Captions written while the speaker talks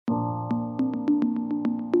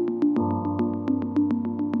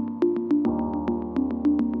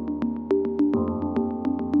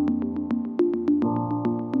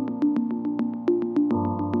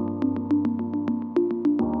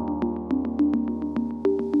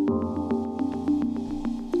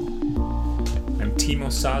Timo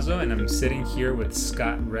Sazo, and I'm sitting here with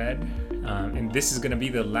Scott Red. And this is going to be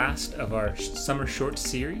the last of our summer short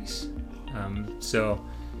series. So,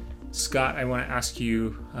 Scott, I want to ask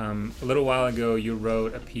you, a little while ago you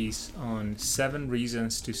wrote a piece on 7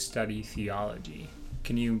 reasons to study theology.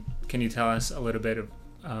 Can you tell us a little bit of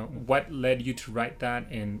what led you to write that,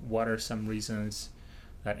 and what are some reasons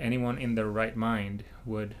that anyone in their right mind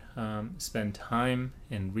would spend time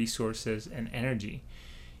and resources and energy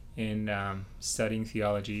in studying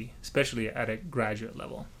theology, especially at a graduate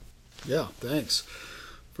level? Yeah, thanks.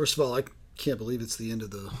 First of all, I can't believe it's the end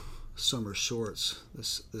of the summer shorts.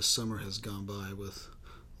 This summer has gone by with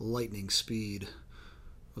lightning speed.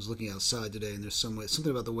 I was looking outside today, and there's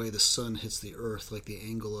something about the way the sun hits the earth, like the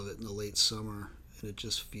angle of it in the late summer, and it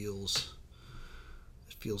just feels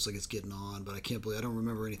like it's getting on. But I don't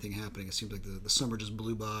remember anything happening. It seems like the summer just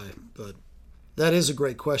blew by. But that is a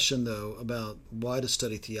great question, though, about why to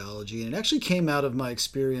study theology. And it actually came out of my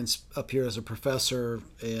experience up here as a professor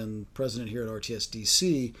and president here at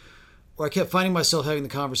RTSDC, where I kept finding myself having the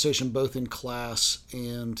conversation both in class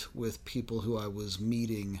and with people who I was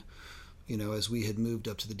meeting, as we had moved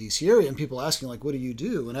up to the DC area, and people asking, like, what do you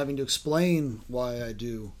do? And having to explain why I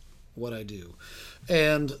do what I do.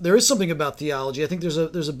 And there is something about theology. I think there's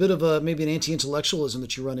a bit of maybe an anti-intellectualism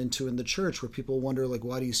that you run into in the church, where people wonder, like,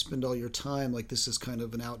 why do you spend all your time like this is kind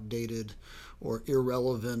of an outdated or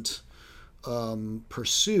irrelevant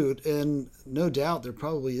pursuit? And no doubt there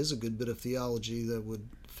probably is a good bit of theology that would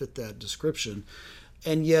fit that description.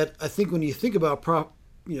 And yet I think when you think about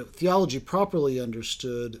theology properly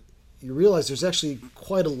understood, you realize there's actually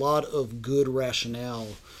quite a lot of good rationale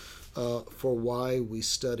for why we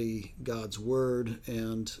study God's Word,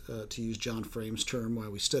 and to use John Frame's term, why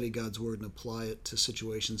we study God's Word and apply it to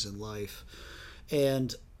situations in life.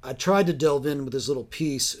 And I tried to delve in with this little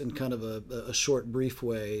piece in kind of a short, brief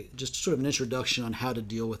way, just sort of an introduction on how to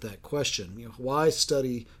deal with that question. Why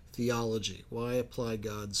study theology? Why apply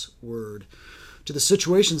God's Word to the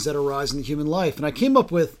situations that arise in the human life? And I came up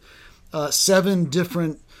with 7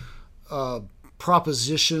 different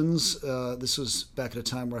propositions. This was back at a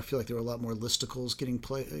time where I feel like there were a lot more listicles getting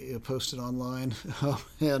posted online,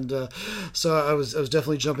 and so I was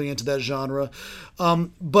definitely jumping into that genre.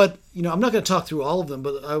 But I'm not going to talk through all of them,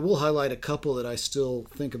 but I will highlight a couple that I still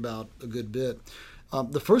think about a good bit.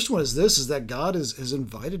 The first one is that God has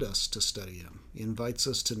invited us to study Him. He invites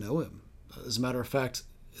us to know Him. As a matter of fact,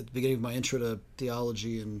 at the beginning of my Intro to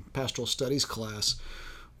Theology and Pastoral Studies class,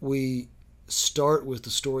 we start with the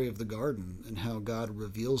story of the garden and how God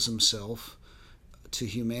reveals Himself to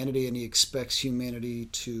humanity, and He expects humanity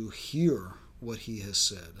to hear what He has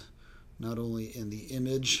said, not only in the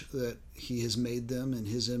image that He has made them in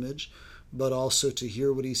His image, but also to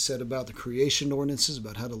hear what He said about the creation ordinances,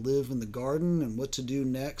 about how to live in the garden and what to do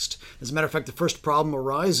next. As a matter of fact, the first problem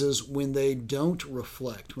arises when they don't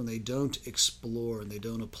reflect, when they don't explore, and they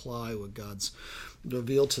don't apply what God's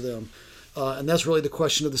revealed to them. And that's really the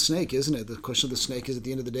question of the snake, isn't it? The question of the snake is, at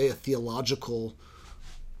the end of the day, a theological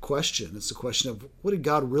question. It's the question of, what did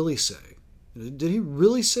God really say? Did He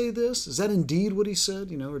really say this? Is that indeed what He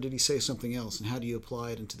said? Or did He say something else? And how do you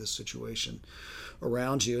apply it into this situation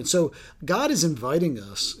around you? And so God is inviting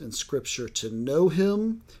us in Scripture to know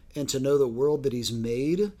Him, and to know the world that He's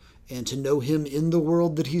made, and to know Him in the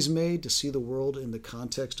world that He's made, to see the world in the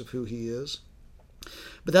context of who He is.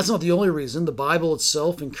 But that's not the only reason. The Bible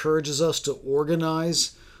itself encourages us to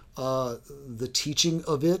organize the teaching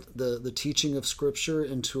of it, the teaching of Scripture,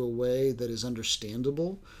 into a way that is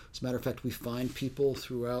understandable. As a matter of fact, we find people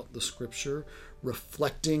throughout the Scripture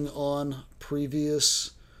reflecting on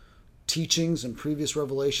previous teachings and previous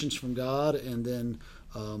revelations from God, and then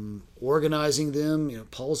organizing them.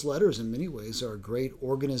 Paul's letters in many ways are a great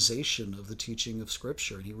organization of the teaching of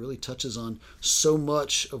Scripture. And he really touches on so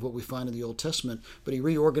much of what we find in the Old Testament, but he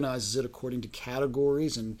reorganizes it according to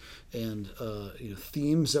categories and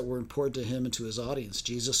themes that were important to him and to his audience.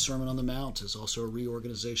 Jesus' Sermon on the Mount is also a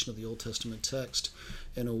reorganization of the Old Testament text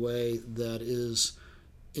in a way that is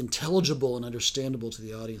intelligible and understandable to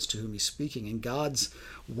the audience to whom he's speaking. And God's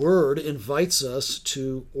Word invites us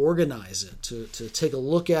to organize it, to take a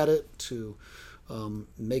look at it, to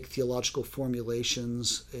make theological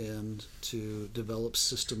formulations, and to develop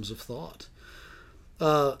systems of thought.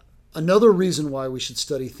 Another reason why we should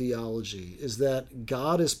study theology is that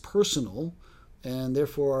God is personal, and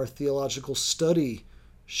therefore our theological study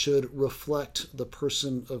should reflect the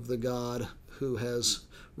person of the God who has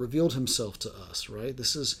revealed Himself to us, right?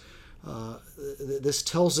 This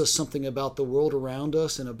tells us something about the world around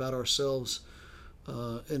us and about ourselves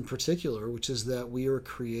in particular, which is that we are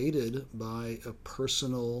created by a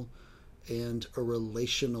personal and a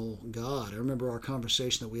relational God. I remember our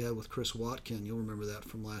conversation that we had with Chris Watkin. You'll remember that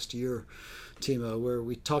from last year, Timo, where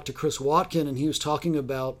we talked to Chris Watkin, and he was talking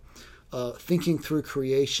about thinking through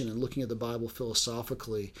creation and looking at the Bible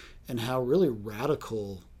philosophically, and how really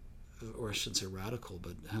radical, or I shouldn't say radical,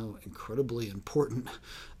 but how incredibly important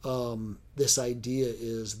this idea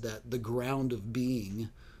is that the ground of being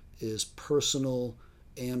is personal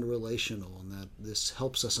and relational, and that this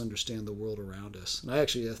helps us understand the world around us. And I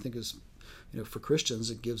think is, for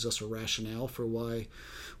Christians, it gives us a rationale for why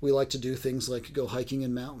we like to do things like go hiking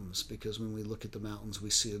in mountains, because when we look at the mountains, we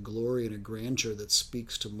see a glory and a grandeur that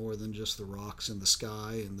speaks to more than just the rocks and the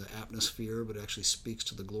sky and the atmosphere, but actually speaks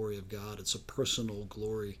to the glory of God. It's a personal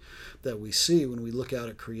glory that we see when we look out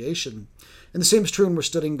at creation. And the same is true when we're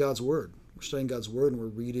studying God's Word. We're studying God's Word, and we're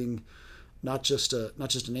reading not just an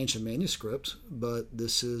ancient manuscript, but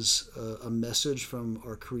this is a message from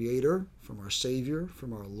our Creator, from our Savior,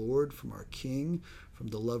 from our Lord, from our King, from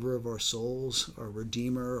the lover of our souls, our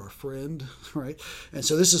Redeemer, our friend, right? And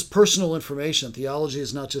so this is personal information. Theology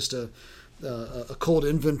is not just a cold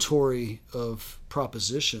inventory of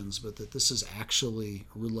propositions, but that this is actually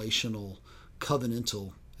relational,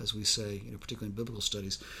 covenantal, as we say, particularly in biblical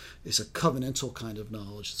studies. It's a covenantal kind of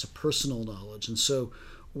knowledge. It's a personal knowledge. And so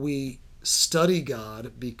we study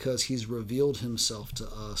God because he's revealed himself to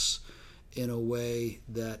us in a way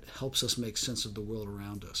that helps us make sense of the world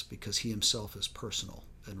around us, because he himself is personal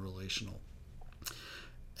and relational.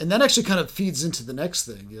 And that actually kind of feeds into the next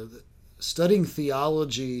thing. Studying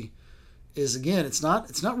theology is, again, it's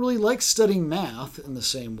not really like studying math in the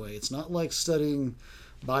same way. It's not like studying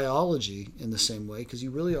biology in the same way, because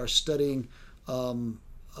you really are studying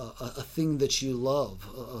a thing that you love,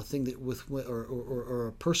 a thing that or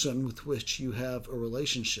a person with which you have a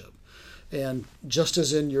relationship. And just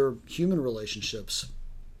as in your human relationships,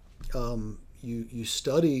 you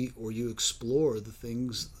study or you explore the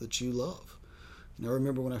things that you love. And I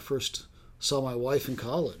remember when I first saw my wife in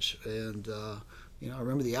college, and I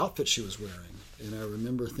remember the outfit she was wearing, and I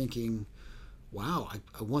remember thinking, wow,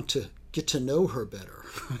 I want to get to know her better.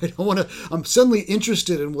 Right? I'm suddenly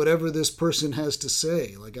interested in whatever this person has to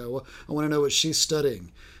say. Like I want to know what she's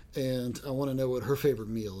studying, and I want to know what her favorite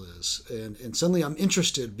meal is. And suddenly I'm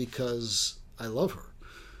interested because I love her.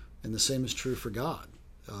 And the same is true for God.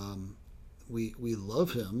 We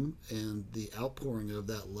love him, and the outpouring of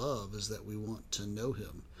that love is that we want to know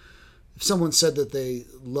him. If someone said that they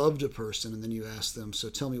loved a person, and then you ask them, so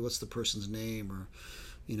tell me, what's the person's name, or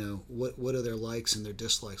what are their likes and their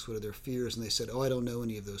dislikes? What are their fears? And they said, I don't know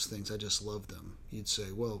any of those things. I just love them. You'd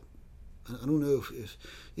say, well, I don't know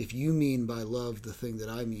if you mean by love the thing that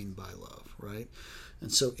I mean by love, right?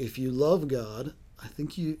 And so if you love God, I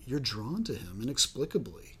think you're drawn to him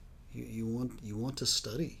inexplicably. You want to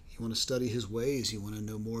study. You want to study his ways. You want to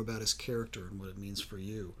know more about his character and what it means for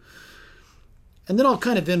you. And then I'll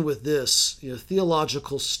kind of end with this.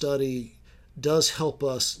 Theological study does help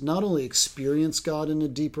us not only experience God in a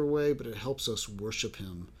deeper way, but it helps us worship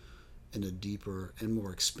him in a deeper and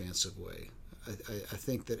more expansive way. I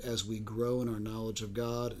think that as we grow in our knowledge of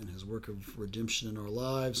God and his work of redemption in our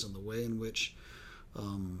lives and the way in which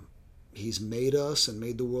he's made us and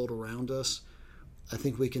made the world around us, I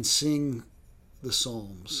think we can sing the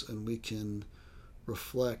Psalms and we can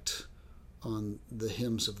reflect on the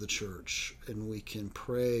hymns of the church, and we can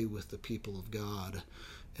pray with the people of God,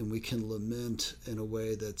 and we can lament in a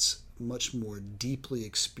way that's much more deeply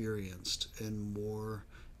experienced and more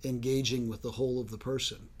engaging with the whole of the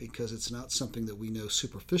person, because it's not something that we know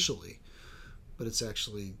superficially, but it's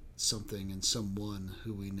actually something and someone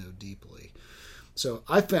who we know deeply. So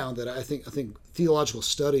I found that I think theological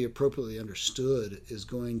study, appropriately understood, is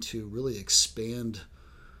going to really expand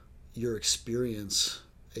your experience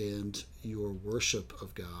and your worship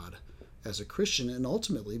of God as a Christian, and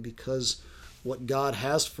ultimately because what God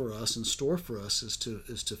has for us in store for us is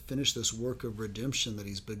to finish this work of redemption that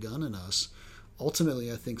he's begun in us.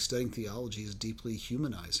 Ultimately, I think studying theology is deeply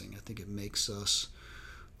humanizing. I think it makes us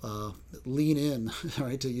lean in,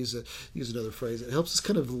 right? To use another phrase, it helps us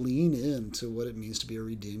kind of lean into what it means to be a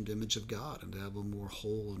redeemed image of God and to have a more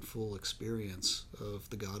whole and full experience of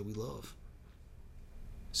the God we love.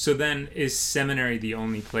 So then, is seminary the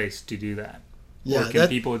only place to do that? Yeah, or can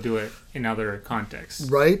people do it in other contexts?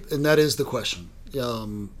 Right, and that is the question.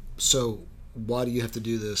 So why do you have to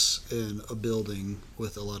do this in a building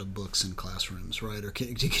with a lot of books and classrooms, right? Or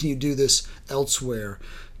can you do this elsewhere?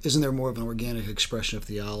 Isn't there more of an organic expression of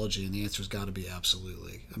theology? And the answer has got to be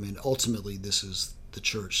absolutely. I mean, ultimately, this is the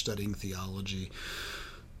church. Studying theology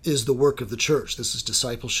is the work of the church. This is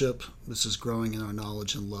discipleship. This is growing in our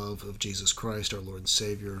knowledge and love of Jesus Christ, our Lord and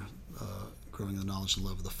Savior, growing in the knowledge and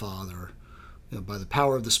love of the Father, by the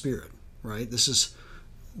power of the Spirit, right? This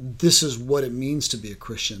is what it means to be a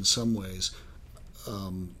Christian in some ways.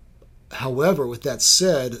 However, with that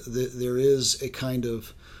said, there is a kind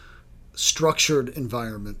of structured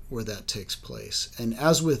environment where that takes place. And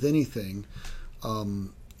as with anything,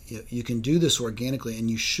 you can do this organically,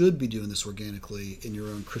 and you should be doing this organically in your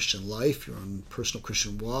own Christian life, your own personal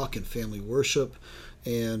Christian walk and family worship,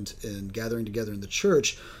 and gathering together in the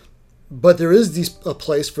church. But there is a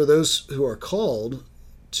place for those who are called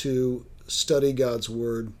to study God's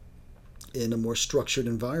Word in a more structured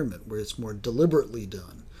environment where it's more deliberately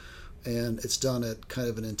done. And it's done at kind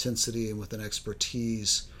of an intensity and with an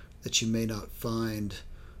expertise that you may not find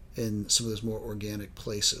in some of those more organic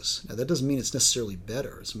places. Now, that doesn't mean it's necessarily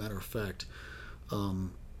better. As a matter of fact,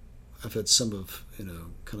 I've had some of,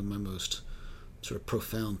 kind of my most sort of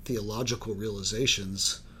profound theological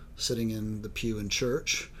realizations sitting in the pew in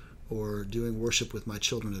church or doing worship with my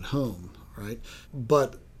children at home, right?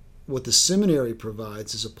 But what the seminary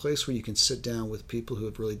provides is a place where you can sit down with people who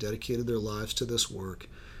have really dedicated their lives to this work,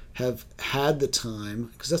 have had the time,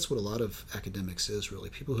 because that's what a lot of academics is really,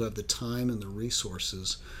 people who have the time and the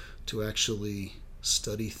resources to actually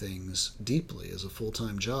study things deeply as a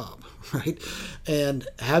full-time job, right? And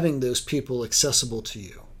having those people accessible to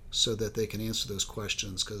you so that they can answer those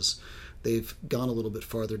questions because they've gone a little bit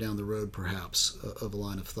farther down the road perhaps of a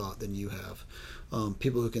line of thought than you have.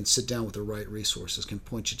 People who can sit down with the right resources, can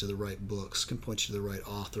point you to the right books, can point you to the right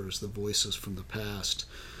authors, the voices from the past,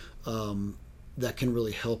 that can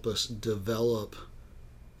really help us develop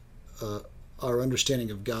our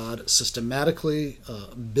understanding of God systematically,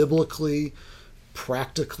 biblically,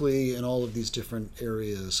 practically, in all of these different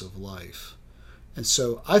areas of life. And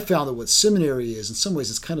so I found that what seminary is, in some ways,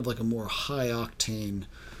 it's kind of like a more high-octane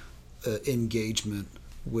engagement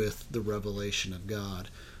with the revelation of God.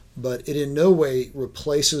 But it in no way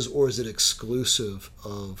replaces or is it exclusive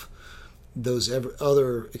of those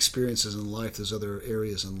other experiences in life, those other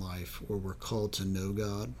areas in life where we're called to know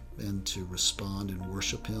God and to respond and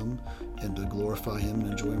worship Him and to glorify Him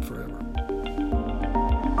and enjoy Him forever.